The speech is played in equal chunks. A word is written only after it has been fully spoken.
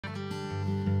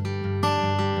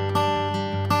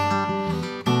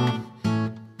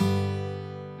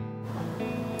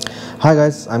Hi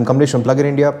guys, I'm Kamlesh from Plugin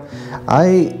India.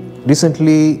 I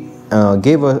recently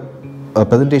gave a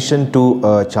presentation to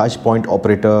a charge point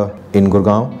operator in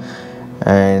Gurgaon,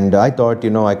 and I thought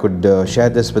I could share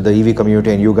this with the EV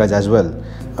community and you guys as well.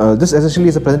 This essentially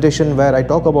is a presentation where I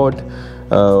talk about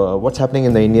what's happening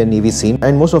in the Indian EV scene,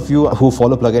 and most of you who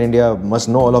follow Plugin India must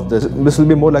know all of this. This will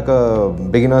be more like a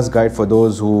beginner's guide for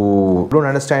those who don't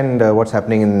understand what's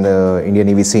happening in the Indian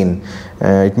EV scene.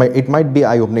 It might be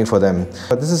eye-opening for them.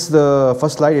 This is the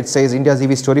first slide. It says India's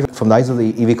EV story from the eyes of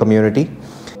the EV community.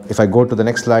 If I go to the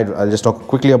next slide, I'll just talk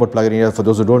quickly about Plugin India for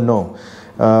those who don't know.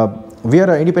 We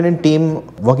are an independent team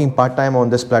working part-time on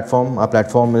this platform. Our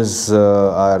platform is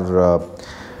our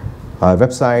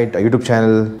website, our YouTube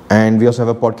channel, and we also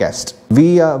have a podcast.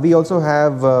 We also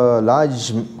have a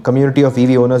large community of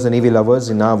EV owners and EV lovers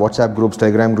in our WhatsApp groups,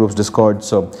 Telegram groups, Discord.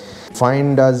 So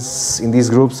find us in these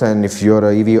groups, and if you're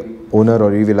an EV owner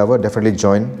or EV lover, definitely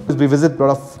join. We visit a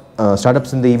lot of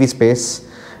startups in the EV space,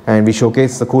 and we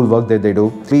showcase the cool work that they do.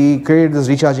 We created this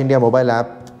Recharge India mobile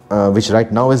app, which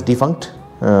right now is defunct.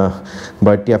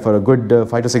 But yeah, for a good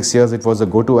 5 to 6 years, it was a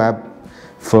go-to app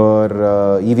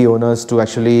for EV owners to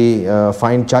actually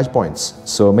find charge points.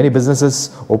 So many businesses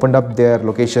opened up their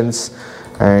locations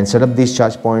and set up these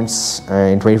charge points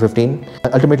in 2015.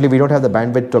 Ultimately, we don't have the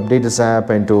bandwidth to update this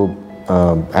app and to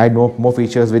add more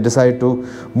features. We decided to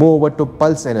move over to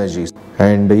Pulse Energy,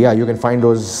 and yeah, you can find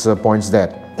those points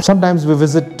there. Sometimes we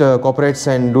visit corporates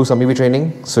and do some EV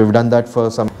training, so we've done that for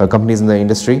some companies in the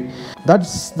industry.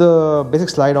 That's the basic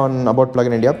slide on about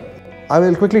Plugin India. I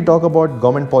will quickly talk about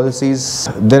government policies.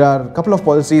 There are a couple of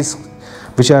policies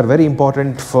which are very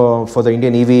important for the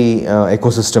Indian EV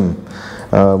ecosystem.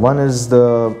 One is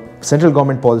the central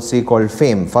government policy called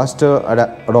FAME, Faster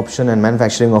Adoption and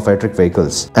Manufacturing of Electric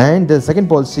Vehicles. And the second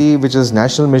policy, which is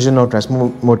National Mission on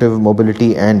Transformative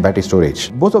Mobility and Battery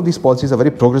Storage. Both of these policies are very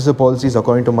progressive policies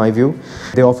according to my view.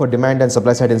 They offer demand and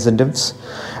supply side incentives.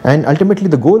 And ultimately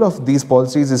the goal of these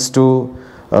policies is to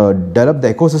develop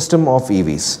the ecosystem of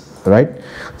EVs. Right,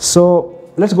 so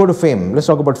let's go to FAME. Let's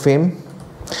talk about FAME.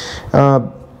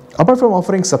 Apart from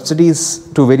offering subsidies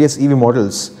to various EV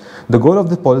models, the goal of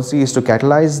this policy is to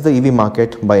catalyze the EV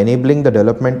market by enabling the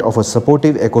development of a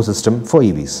supportive ecosystem for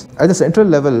EVs. At the central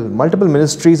level, multiple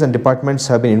ministries and departments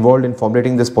have been involved in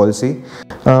formulating this policy.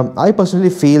 I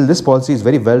personally feel this policy is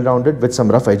very well-rounded with some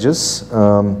rough edges.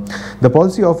 The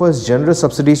policy offers generous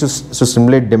subsidies to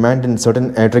stimulate demand in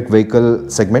certain electric vehicle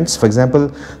segments. For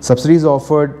example, subsidies are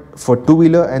offered for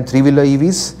two-wheeler and three-wheeler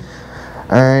EVs,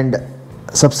 and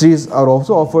subsidies are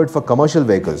also offered for commercial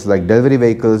vehicles like delivery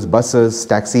vehicles, buses,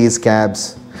 taxis,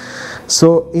 cabs.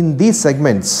 So in these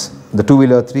segments, the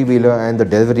two-wheeler, three-wheeler and the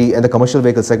delivery and the commercial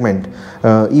vehicle segment,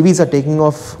 EVs are taking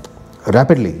off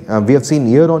rapidly. We have seen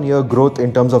year-on-year growth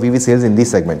in terms of EV sales in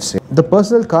these segments. The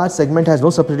personal car segment has no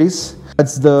subsidies.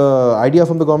 That's the idea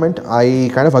from the government. I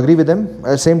kind of agree with them.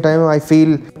 At the same time, I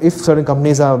feel if certain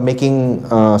companies are making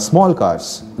small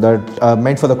cars that are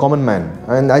meant for the common man,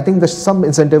 and I think that some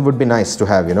incentive would be nice to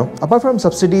have, Apart from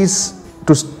subsidies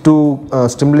to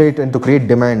stimulate and to create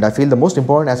demand, I feel the most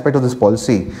important aspect of this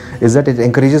policy is that it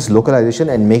encourages localization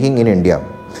and making in India.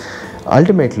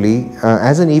 Ultimately,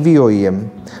 as an EV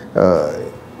OEM,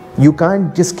 you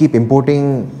can't just keep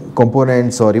importing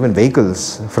components or even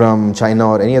vehicles from China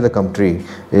or any other country.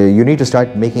 You need to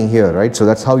start making here, right? So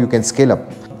that's how you can scale up.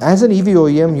 As an EV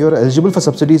OEM, you're eligible for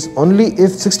subsidies only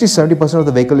if 60-70% of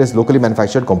the vehicle is locally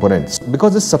manufactured components.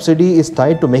 Because this subsidy is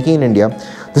tied to making in India,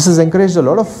 this has encouraged a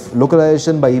lot of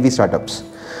localization by EV startups.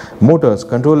 Motors,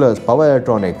 controllers, power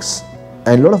electronics,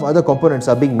 and a lot of other components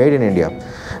are being made in India.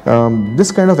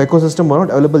 This kind of ecosystem was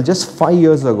not available just 5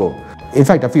 years ago. In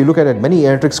fact, if you look at it, many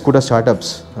electric scooter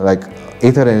startups like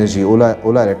Ather Energy, Ola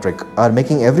Electric are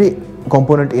making every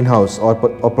component in-house or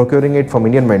procuring it from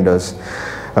Indian vendors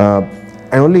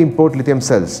and only import lithium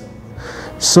cells.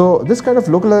 So this kind of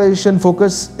localization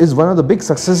focus is one of the big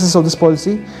successes of this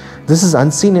policy. This is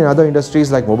unseen in other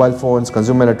industries like mobile phones,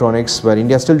 consumer electronics, where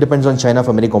India still depends on China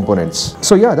for many components.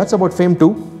 So yeah, that's about FAME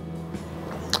 2.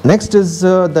 Next is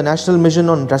the National Mission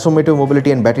on Transformative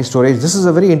Mobility and Battery Storage. This is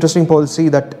a very interesting policy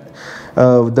that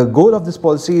the goal of this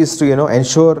policy is to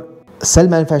ensure cell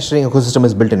manufacturing ecosystem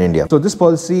is built in India. So this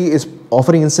policy is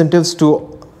offering incentives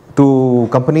to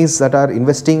companies that are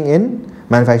investing in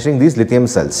manufacturing these lithium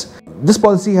cells. This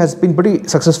policy has been pretty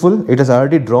successful. It has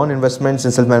already drawn investments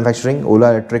in cell manufacturing. Ola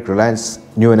Electric, Reliance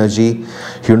New Energy,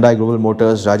 Hyundai Global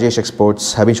Motors, Rajesh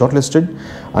Exports have been shortlisted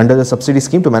under the subsidy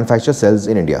scheme to manufacture cells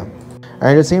in India. And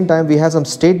at the same time, we have some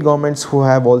state governments who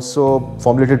have also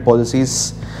formulated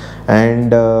policies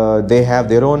and they have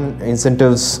their own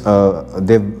incentives.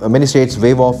 Many states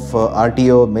waive off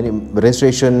RTO, many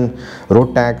registration,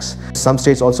 road tax. Some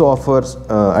states also offer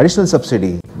additional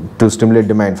subsidy to stimulate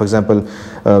demand. For example,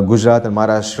 Gujarat and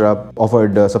Maharashtra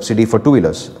offered subsidy for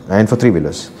two-wheelers and for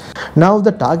three-wheelers. Now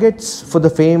the targets for the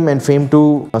FAME and FAME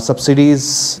 2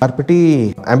 subsidies are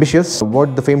pretty ambitious.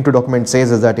 What the FAME 2 document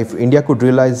says is that if India could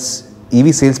realize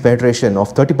EV sales penetration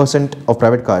of 30% of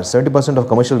private cars, 70% of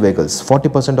commercial vehicles,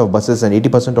 40% of buses and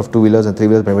 80% of two-wheelers and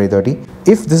three-wheelers by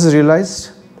 2030, if this is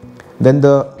realized, then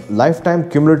the lifetime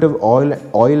cumulative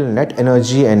oil, net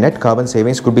energy and net carbon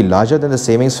savings could be larger than the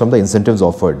savings from the incentives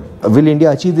offered. Will India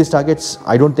achieve these targets?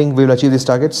 I don't think we will achieve these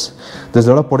targets. There's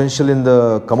a lot of potential in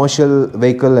the commercial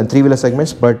vehicle and three-wheeler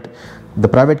segments, but the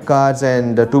private cars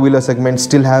and two-wheeler segments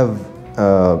still have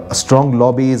strong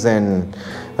lobbies and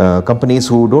companies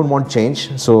who don't want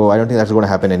change, so I don't think that's going to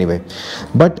happen anyway.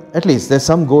 But at least there's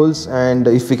some goals, and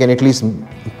if we can at least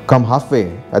come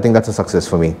halfway, I think that's a success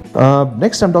for me.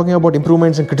 Next, I'm talking about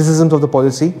improvements and criticisms of the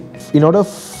policy. In order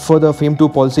for the FAME 2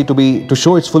 policy to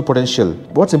show its full potential,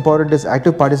 what's important is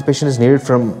active participation is needed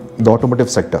from the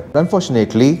automotive sector.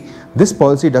 Unfortunately, this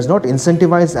policy does not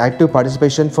incentivize active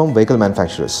participation from vehicle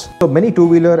manufacturers. So many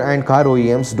two-wheeler and car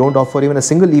OEMs don't offer even a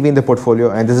single EV in their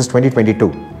portfolio, and this is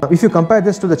 2022. If you compare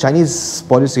this to the Chinese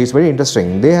policy, it's very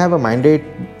interesting. They have a mandate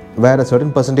where a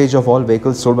certain percentage of all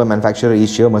vehicles sold by manufacturer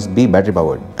each year must be battery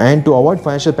powered. And to avoid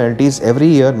financial penalties, every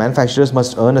year manufacturers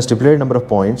must earn a stipulated number of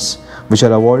points which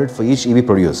are awarded for each EV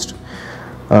produced.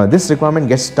 This requirement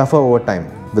gets tougher over time,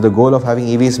 with the goal of having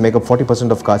EVs make up 40%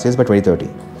 of car sales by 2030.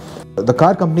 The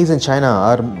car companies in China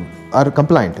are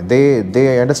compliant.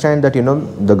 They understand that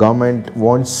the government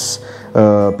wants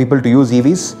people to use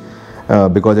EVs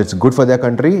because it's good for their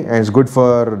country and it's good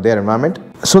for their environment.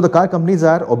 So the car companies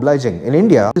are obliging. In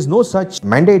India, there is no such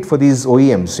mandate for these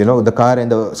OEMs, the car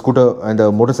and the scooter and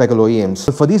the motorcycle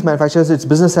OEMs. For these manufacturers, it's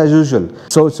business as usual.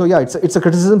 So yeah, it's a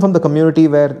criticism from the community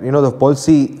where the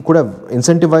policy could have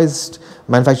incentivized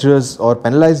manufacturers or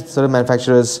penalized certain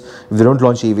manufacturers if they don't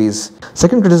launch EVs.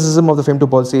 Second criticism of the FAME 2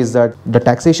 policy is that the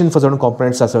taxation for certain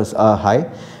components are high,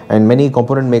 and many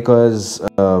component makers,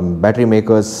 battery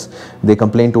makers, they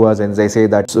complain to us and they say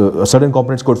that certain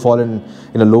components could fall in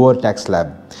a lower tax slab.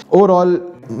 Overall,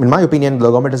 in my opinion, the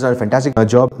government has done a fantastic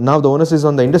job. Now the onus is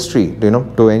on the industry,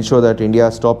 to ensure that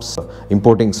India stops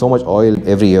importing so much oil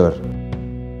every year.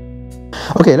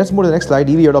 Okay, let's move to the next slide,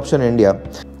 EV adoption in India.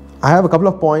 I have a couple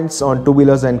of points on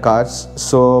two-wheelers and cars.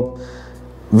 So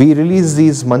we release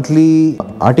these monthly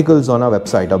articles on our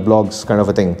website, our blogs kind of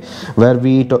a thing, where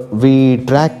we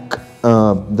track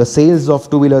the sales of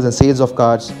two-wheelers and sales of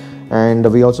cars, and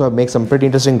we also make some pretty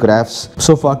interesting graphs.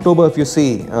 So for October, if you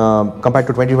see, compared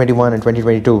to 2021 and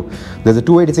 2022, there's a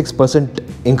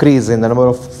 286% increase in the number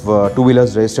of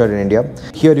two-wheelers registered in India.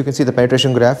 Here you can see the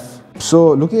penetration graph.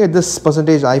 So looking at this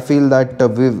percentage, I feel that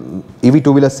EV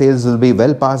two-wheeler sales will be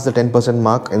well past the 10%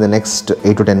 mark in the next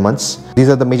 8 to 10 months. These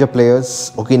are the major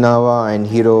players. Okinawa and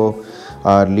Hero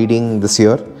are leading this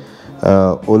year.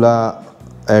 Ola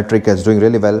Electric is doing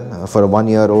really well for a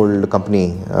 1-year-old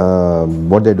company.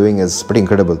 What they're doing is pretty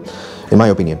incredible, in my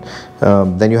opinion.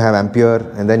 Then you have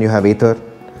Ampere, and then you have Ather,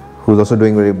 who's also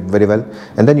doing very, very well.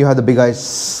 And then you have the big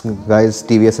guys,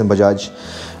 TVS and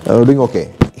Bajaj, doing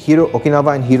okay.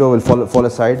 Okinawa and Hero will fall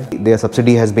aside. Their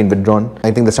subsidy has been withdrawn. I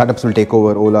think the startups will take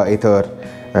over. Ola, Ather,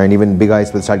 and even big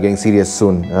guys will start getting serious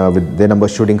soon. With their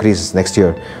numbers should increase next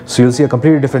year. So you'll see a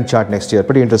completely different chart next year.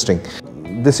 Pretty interesting.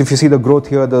 If you see the growth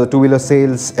here, the two-wheeler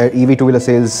sales, EV two-wheeler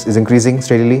sales is increasing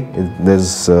steadily.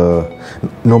 There's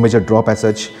no major drop as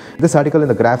such. This article in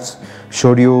the graphs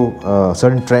showed you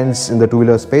certain trends in the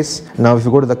two-wheeler space. Now if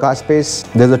you go to the car space,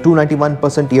 there's a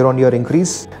 291% year-on-year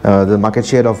increase. The market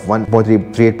share of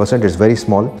 1.38% is very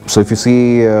small. So if you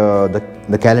see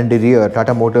the calendar year,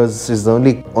 Tata Motors is the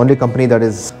only company that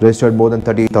is registered more than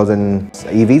 30,000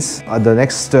 EVs. The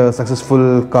next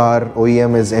successful car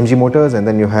OEM is MG Motors, and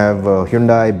then you have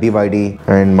Hyundai, BYD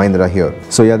and Mahindra here.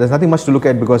 So yeah, there's nothing much to look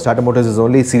at because Tata Motors is the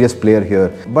only serious player here.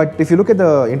 But if you look at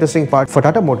the interesting part, for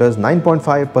Tata Motors,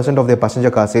 9.5% of their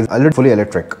passenger car sales are fully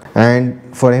electric, and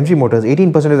for MG Motors,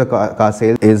 18% of the car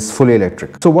sales is fully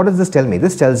electric. So what does this tell me?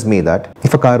 This tells me that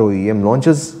if a car OEM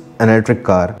launches an electric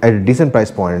car at a decent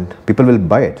price point, people will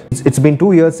buy it. It's been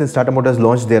 2 years since Tata Motors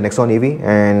launched their Nexon EV,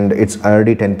 and it's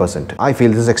already 10%. I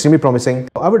feel this is extremely promising.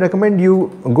 I would recommend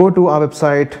you go to our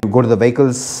website, go to the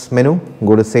vehicles menu,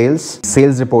 go to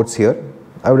sales reports here.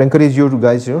 I would encourage you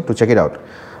guys to check it out.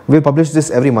 We'll publish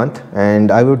this every month, and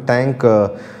I would thank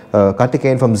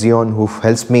Karthikeyan from Xeon, who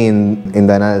helps me in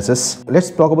the analysis.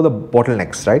 Let's talk about the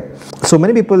bottlenecks, right? So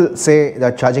many people say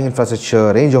that charging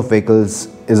infrastructure, range of vehicles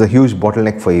is a huge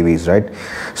bottleneck for EVs, right?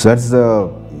 So that's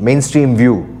the mainstream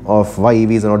view of why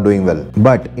EVs are not doing well.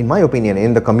 But in my opinion,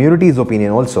 in the community's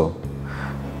opinion also,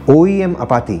 OEM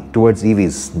apathy towards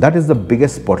EVs, that is the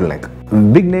biggest bottleneck.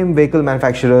 Big name vehicle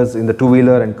manufacturers in the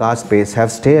two-wheeler and car space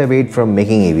have stayed away from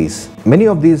making EVs. Many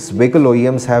of these vehicle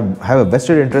OEMs have a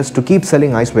vested interest to keep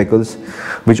selling ICE vehicles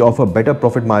which offer better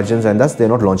profit margins, and thus they're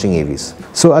not launching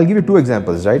EVs. So I'll give you two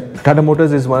examples, right? Tata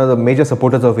Motors is one of the major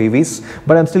supporters of EVs,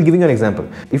 but I'm still giving you an example.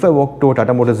 If I walk to a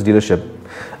Tata Motors dealership,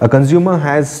 a consumer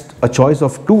has a choice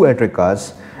of 2 electric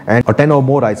cars and 10 or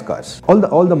more ICE cars.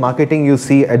 All the marketing you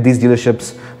see at these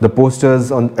dealerships, the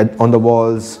posters on the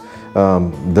walls,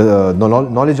 the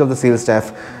knowledge of the sales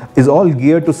staff is all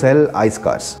geared to sell ICE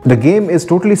cars. The game is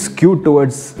totally skewed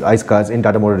towards ICE cars in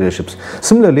Tata Motor dealerships.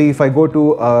 Similarly, if I go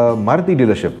to a Maruti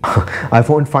dealership, I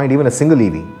won't find even a single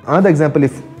EV. Another example,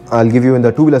 if I'll give you in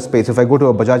the two-wheeler space, if I go to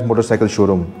a Bajaj motorcycle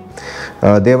showroom,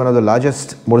 they are one of the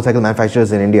largest motorcycle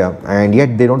manufacturers in India, and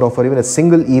yet they don't offer even a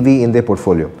single EV in their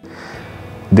portfolio.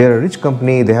 They're a rich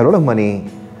company, they have a lot of money,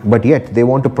 but yet they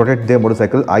want to protect their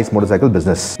ICE motorcycle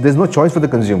business. There's no choice for the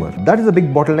consumer. That is a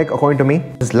big bottleneck according to me.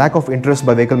 This lack of interest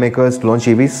by vehicle makers to launch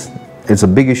EVs, it's a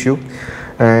big issue.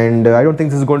 And I don't think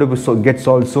this is going to get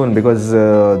solved soon, because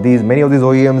many of these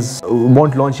OEMs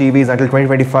won't launch EVs until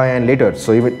 2025 and later.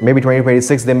 So even maybe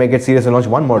 2026 they may get serious and launch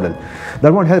one model.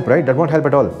 That won't help, right? That won't help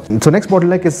at all. So next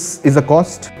bottleneck is the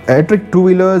cost. Electric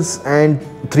two-wheelers and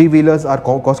three-wheelers are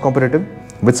cost competitive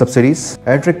with subsidies.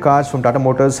 Electric cars from Tata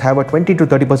Motors have a 20 to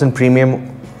 30%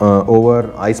 premium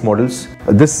over ICE models.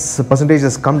 This percentage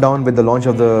has come down with the launch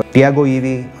of the Tiago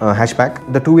EV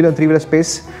hatchback. The two-wheeler and three-wheeler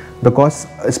space, the cost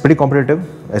is pretty competitive,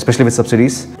 especially with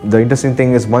subsidies. The interesting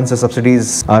thing is, once the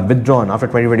subsidies are withdrawn after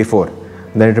 2024,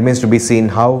 then it remains to be seen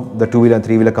how the two-wheeler and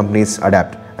three-wheeler companies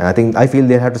adapt. And I feel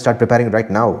they have to start preparing right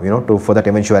now, for that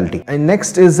eventuality. And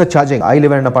next is the charging. I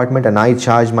live in an apartment and I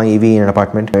charge my EV in an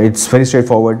apartment. It's very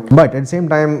straightforward. But at the same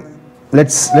time,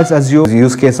 let's assume the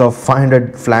use case of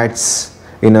 500 flats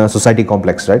in a society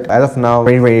complex, right? As of now,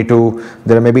 2022,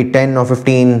 there are maybe 10 or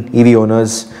 15 EV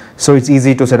owners. So it's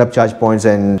easy to set up charge points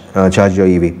and charge your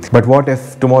EV. But what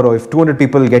if tomorrow, if 200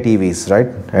 people get EVs, right?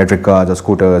 Electric cars or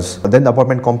scooters, then the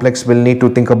apartment complex will need to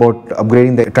think about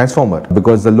upgrading the transformer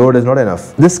because the load is not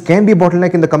enough. This can be a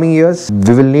bottleneck in the coming years.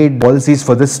 We will need policies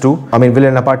for this too. I mean, will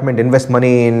an apartment invest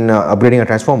money in upgrading a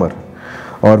transformer?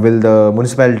 Or will the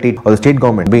municipality or the state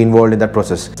government be involved in that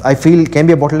process? I feel it can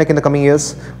be a bottleneck in the coming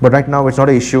years, but right now it's not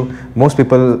an issue. Most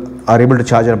people are able to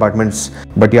charge in apartments,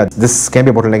 but yeah, this can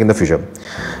be a bottleneck in the future.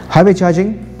 Highway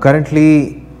charging,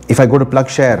 currently, if I go to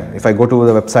PlugShare, if I go to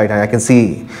the website, I can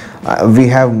see we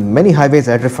have many highways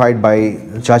electrified by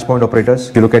charge point operators.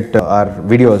 If you look at our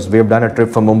videos, we have done a trip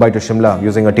from Mumbai to Shimla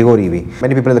using a Tigor EV.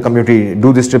 Many people in the community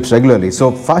do these trips regularly.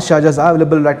 So fast chargers are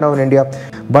available right now in India,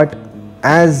 but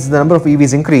as the number of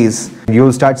EVs increase, you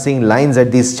will start seeing lines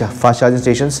at these fast charging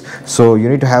stations. So you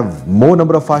need to have more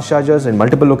number of fast chargers in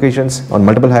multiple locations on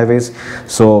multiple highways.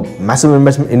 So massive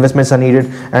investments are needed,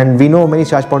 and we know many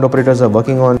charge point operators are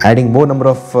working on adding more number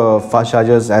of fast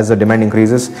chargers as the demand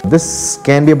increases. This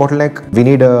can be a bottleneck. We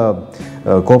need a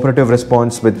cooperative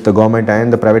response with the government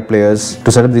and the private players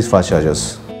to set up these fast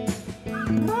chargers.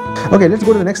 Okay, let's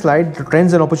go to the next slide,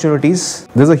 trends and opportunities.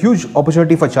 There's a huge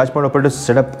opportunity for charge point operators to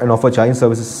set up and offer charging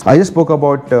services. I just spoke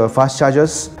about fast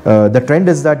chargers. The trend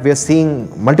is that we are seeing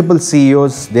multiple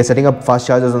CEOs, they're setting up fast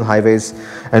chargers on highways,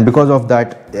 and because of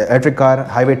that, electric car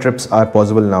highway trips are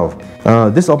possible now.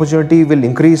 This opportunity will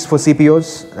increase for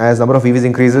CPOs as number of EVs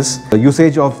increases. The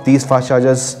usage of these fast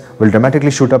chargers will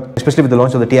dramatically shoot up, especially with the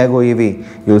launch of the Tiago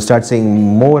EV. You'll start seeing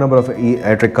more number of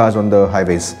electric cars on the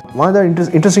highways. One other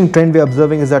interesting trend we're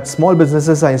observing is that small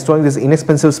businesses are installing these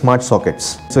inexpensive smart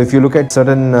sockets. So if you look at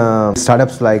certain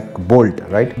startups like Bolt,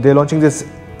 right? They're launching this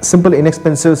simple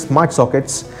inexpensive smart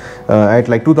sockets at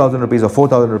like 2,000 rupees or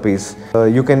 4,000 rupees.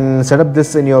 You can set up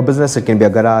this in your business. It can be a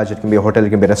garage, it can be a hotel, it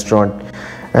can be a restaurant,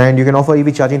 and you can offer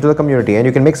EV charging to the community and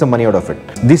you can make some money out of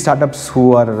it. These startups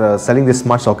who are selling these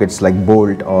smart sockets like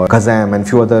Bolt or Kazam and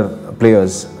few other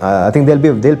players, I think they'll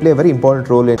play a very important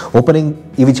role in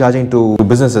opening EV charging to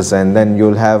businesses, and then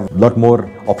you'll have a lot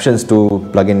more options to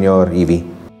plug in your EV.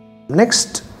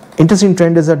 Next interesting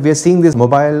trend is that we are seeing this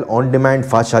mobile on-demand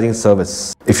fast charging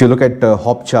service. If you look at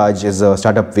Hop Charge, is a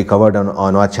startup we covered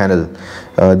on our channel.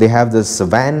 They have this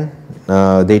van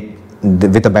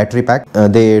with a battery pack.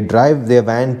 They drive their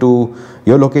van to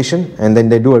your location, and then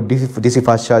they do a DC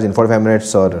fast charge in 45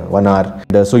 minutes or 1 hour.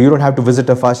 And, so you don't have to visit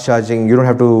a fast charging, you don't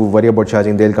have to worry about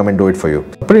charging, they'll come and do it for you.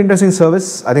 Pretty interesting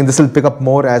service. I think this will pick up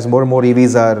more as more and more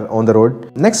EVs are on the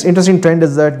road. Next interesting trend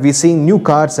is that we're seeing new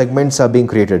car segments are being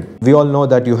created. We all know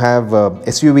that you have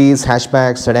SUVs,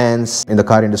 hatchbacks, sedans in the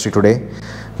car industry today.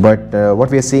 But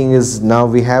what we are seeing is now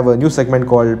we have a new segment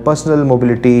called personal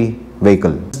mobility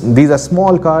vehicle. These are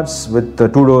small cars with 2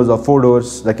 doors or 4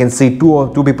 doors that can seat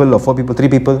two people or 4 people, 3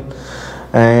 people,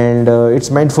 and it's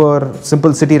meant for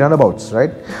simple city runabouts,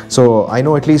 right? So I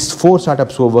know at least 4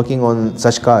 startups who are working on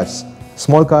such cars,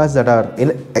 small cars that are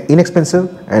inexpensive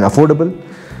and affordable,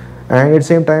 and at the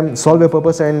same time solve your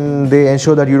purpose, and they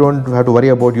ensure that you don't have to worry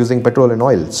about using petrol and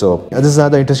oil. So this is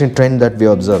another interesting trend that we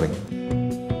are observing.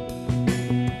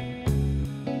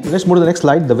 Let's move to the next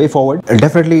slide, the way forward.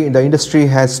 Definitely the industry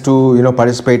has to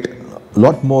participate a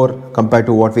lot more compared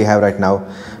to what we have right now.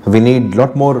 We need a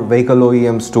lot more vehicle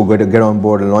OEMs to get on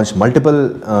board and launch multiple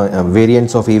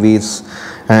variants of EVs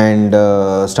and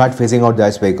start phasing out the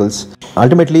ICE vehicles.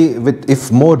 Ultimately,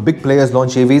 if more big players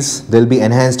launch EVs, there will be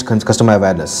enhanced customer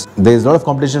awareness. There is a lot of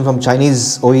competition from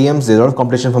Chinese OEMs, there is a lot of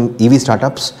competition from EV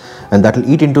startups, and that will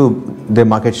eat into their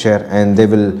market share, and they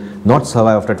will not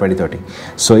survive after 2030.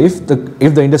 So if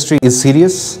the industry is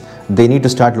serious, they need to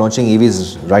start launching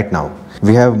EVs right now.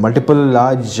 We have multiple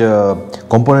large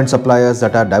component suppliers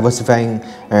that are diversifying,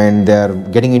 and they are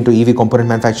getting into EV component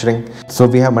manufacturing. So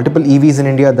we have multiple EVs in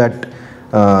India that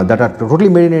are totally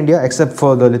made in India except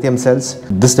for the lithium cells.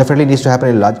 This definitely needs to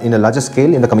happen in a larger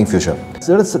scale in the coming future.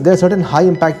 So there are certain high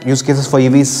impact use cases for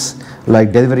EVs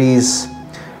like deliveries,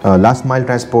 last mile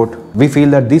transport. We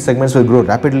feel that these segments will grow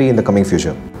rapidly in the coming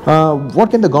future. What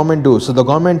can the government do? So the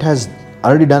government has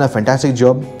already done a fantastic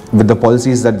job with the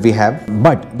policies that we have,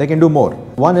 but they can do more.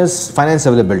 One is finance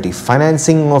availability.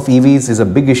 Financing of EVs is a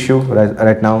big issue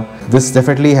right now. This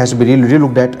definitely has to be really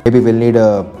looked at. Maybe we'll need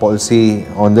a policy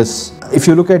on this. If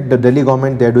you look at the Delhi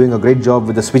government, they're doing a great job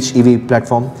with the Switch EV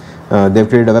platform. They've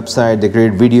created a website, they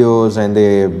create videos, and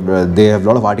they have a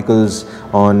lot of articles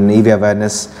on EV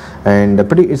awareness, and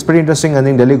it's pretty interesting. I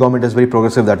think Delhi government is very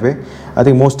progressive that way. I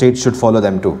think most states should follow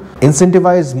them too.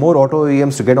 Incentivize more auto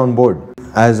OEMs to get on board.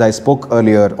 As I spoke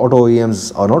earlier, auto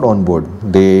OEMs are not on board.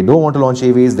 They don't want to launch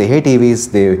EVs, they hate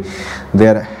EVs, they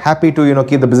are happy to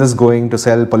keep the business going to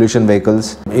sell pollution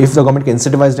vehicles. If the government can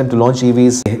incentivize them to launch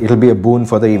EVs, it will be a boon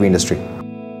for the EV industry.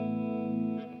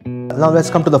 Now let's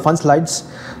come to the fun slides.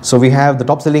 So we have the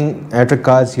top selling electric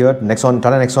cars here, Tata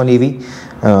Nexon EV,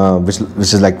 which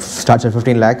is like starts at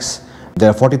 15 lakhs. There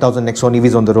are 40,000 Nexon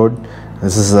EVs on the road.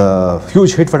 This is a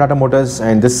huge hit for Tata Motors,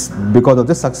 and because of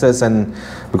this success and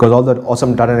because all the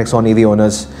awesome Tata Nexon EV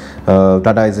owners,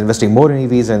 Tata is investing more in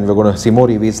EVs, and we're going to see more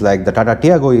EVs like the Tata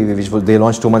Tiago EV, which they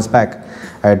launched 2 months back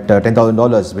at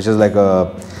 $10,000, which is like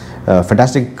a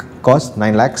fantastic cost,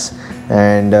 9 lakhs,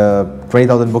 and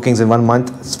 20,000 bookings in 1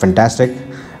 month. It's fantastic,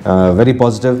 very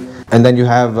positive. And then you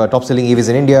have top selling EVs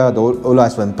in India, the Ola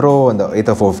S1 Pro and the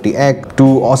Ather 450X,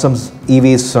 2 awesome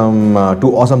EVs from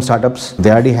 2 awesome startups. They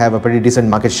already have a pretty decent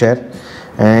market share,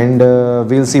 and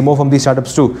we'll see more from these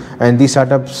startups too. And these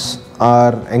startups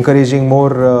are encouraging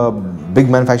more big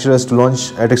manufacturers to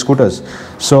launch electric scooters.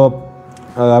 So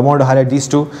I wanted to highlight these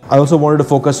 2. I also wanted to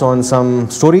focus on some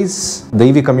stories. The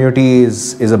EV community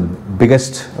is the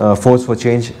biggest force for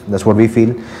change. That's what we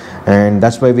feel. And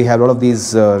that's why we have a lot of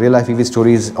these real life EV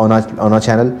stories on our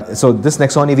channel. So this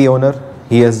Nexon EV owner,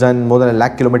 he has done more than 1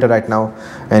 lakh kilometer right now,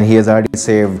 and he has already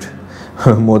saved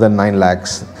more than 9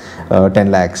 lakhs,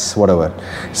 10 lakhs, whatever.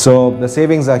 So the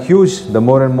savings are huge. The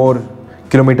more and more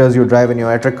kilometers you drive in your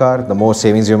electric car, the more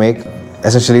savings you make.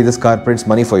 Essentially, this car prints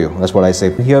money for you. That's what I say.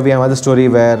 Here we have another story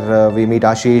where we meet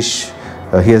Ashish.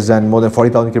 He has done more than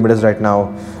 40,000 kilometers right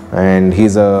now, and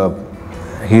he's a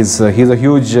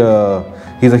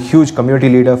huge community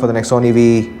leader for the Nexon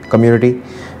EV community.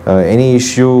 Any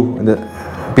issue,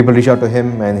 people reach out to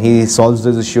him, and he solves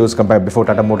those issues compared before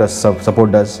Tata Motors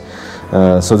support does.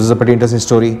 So this is a pretty interesting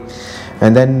story.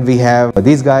 And then we have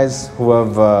these guys who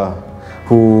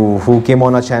came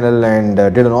on our channel and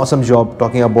did an awesome job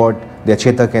talking about their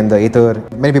Chetak and the Ather.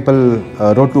 Many people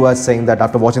wrote to us saying that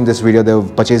after watching this video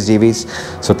they've purchased EVs.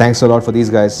 So thanks a lot for these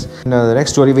guys. The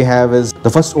next story we have is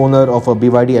the first owner of a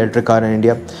BYD electric car in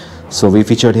India. So we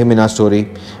featured him in our story.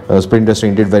 It was pretty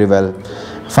interesting, did very well.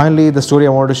 Finally, the story I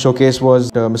wanted to showcase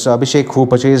was Mr. Abhishek, who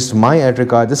purchased my electric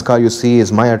car. This car you see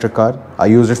is my electric car. I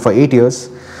used it for 8 years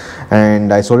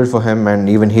and I sold it for him, and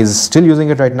even he's still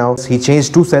using it right now. He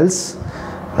changed 2 cells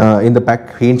in the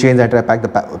pack. He didn't change the entire pack.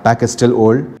 The pack is still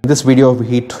old. In this video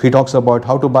he talks about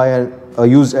how to buy a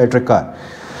used electric car.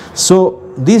 So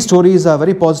these stories are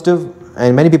very positive.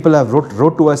 and many people have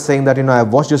wrote to us saying that,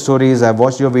 I've watched your stories, I've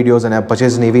watched your videos, and I've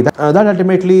purchased an EV. That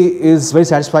ultimately is very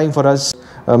satisfying for us.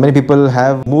 Many people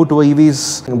have moved to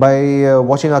EVs by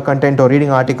watching our content or reading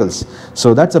articles.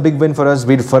 So that's a big win for us.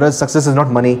 For us, success is not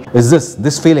money. It's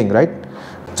this feeling, right?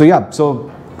 So yeah,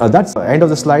 that's the end of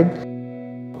the slide.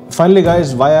 Finally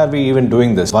guys, why are we even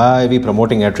doing this? Why are we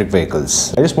promoting electric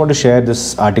vehicles? I just want to share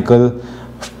this article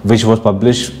which was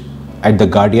published at The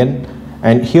Guardian,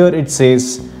 and here it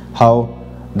says how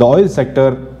the oil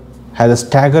sector has a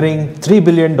staggering $3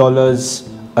 billion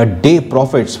a day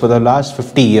profits for the last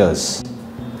 50 years.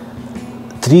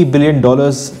 $3 billion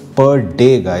per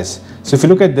day, guys. So if you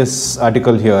look at this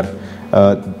article here,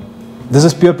 this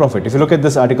is pure profit. If you look at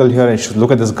this article here and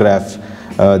look at this graph,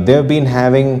 they've been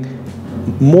having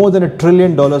more than $1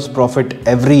 trillion profit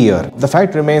every year. The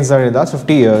fact remains that in the last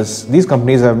 50 years, these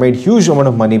companies have made huge amount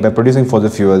of money by producing fossil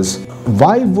fuels.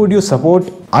 Why would you support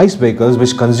ICE vehicles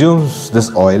which consumes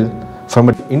this oil from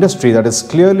an industry that is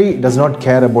clearly does not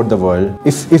care about the world?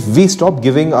 If we stop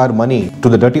giving our money to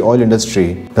the dirty oil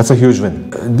industry, that's a huge win.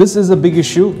 This is a big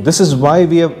issue. This is why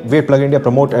we at Plug India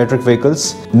promote electric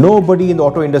vehicles. Nobody in the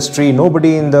auto industry,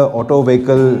 nobody in the auto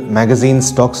vehicle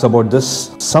magazines talks about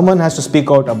this. Someone has to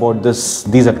speak out about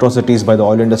these atrocities by the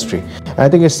oil industry. And I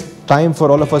think it's time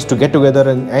for all of us to get together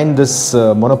and end this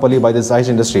monopoly by this ICE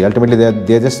industry. Ultimately,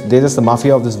 they're just the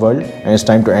mafia of this world, and it's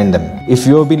time to end them. If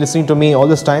you have been listening to me all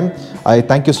this time, I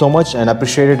thank you so much and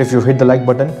appreciate it if you hit the like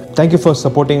button. Thank you for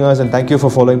supporting us, and thank you for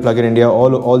following Plug in India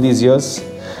all these years,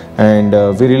 and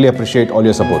we really appreciate all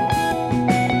your support.